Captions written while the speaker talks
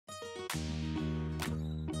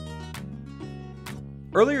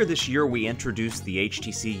Earlier this year, we introduced the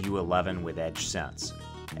HTC U11 with EdgeSense.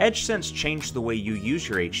 EdgeSense changed the way you use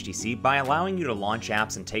your HTC by allowing you to launch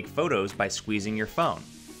apps and take photos by squeezing your phone.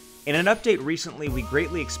 In an update recently, we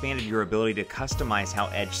greatly expanded your ability to customize how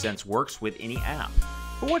EdgeSense works with any app.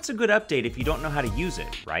 But what's a good update if you don't know how to use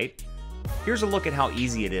it, right? Here's a look at how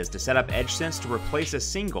easy it is to set up EdgeSense to replace a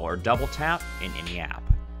single or double tap in any app.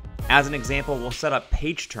 As an example, we'll set up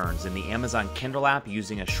page turns in the Amazon Kindle app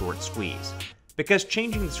using a short squeeze. Because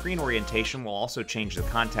changing the screen orientation will also change the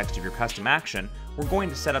context of your custom action, we're going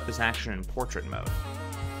to set up this action in portrait mode.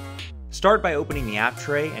 Start by opening the app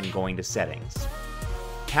tray and going to Settings.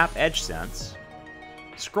 Tap EdgeSense.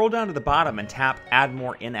 Scroll down to the bottom and tap Add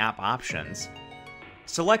More In-App Options.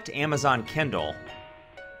 Select Amazon Kindle.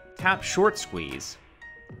 Tap Short Squeeze.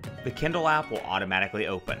 The Kindle app will automatically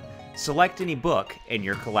open. Select any book in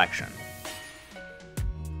your collection.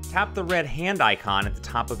 Tap the red hand icon at the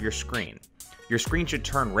top of your screen. Your screen should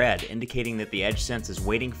turn red, indicating that the EdgeSense is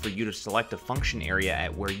waiting for you to select a function area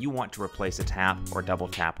at where you want to replace a tap or double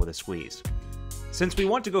tap with a squeeze. Since we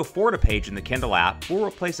want to go forward a page in the Kindle app, we'll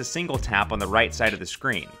replace a single tap on the right side of the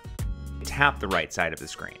screen. Tap the right side of the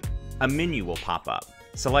screen. A menu will pop up.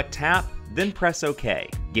 Select Tap, then press OK.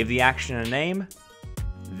 Give the action a name,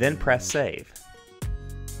 then press Save.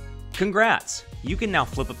 Congrats! You can now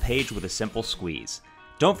flip a page with a simple squeeze.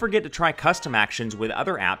 Don't forget to try custom actions with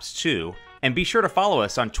other apps too, and be sure to follow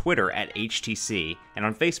us on Twitter at HTC and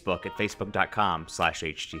on Facebook at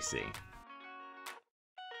facebook.com/HTC.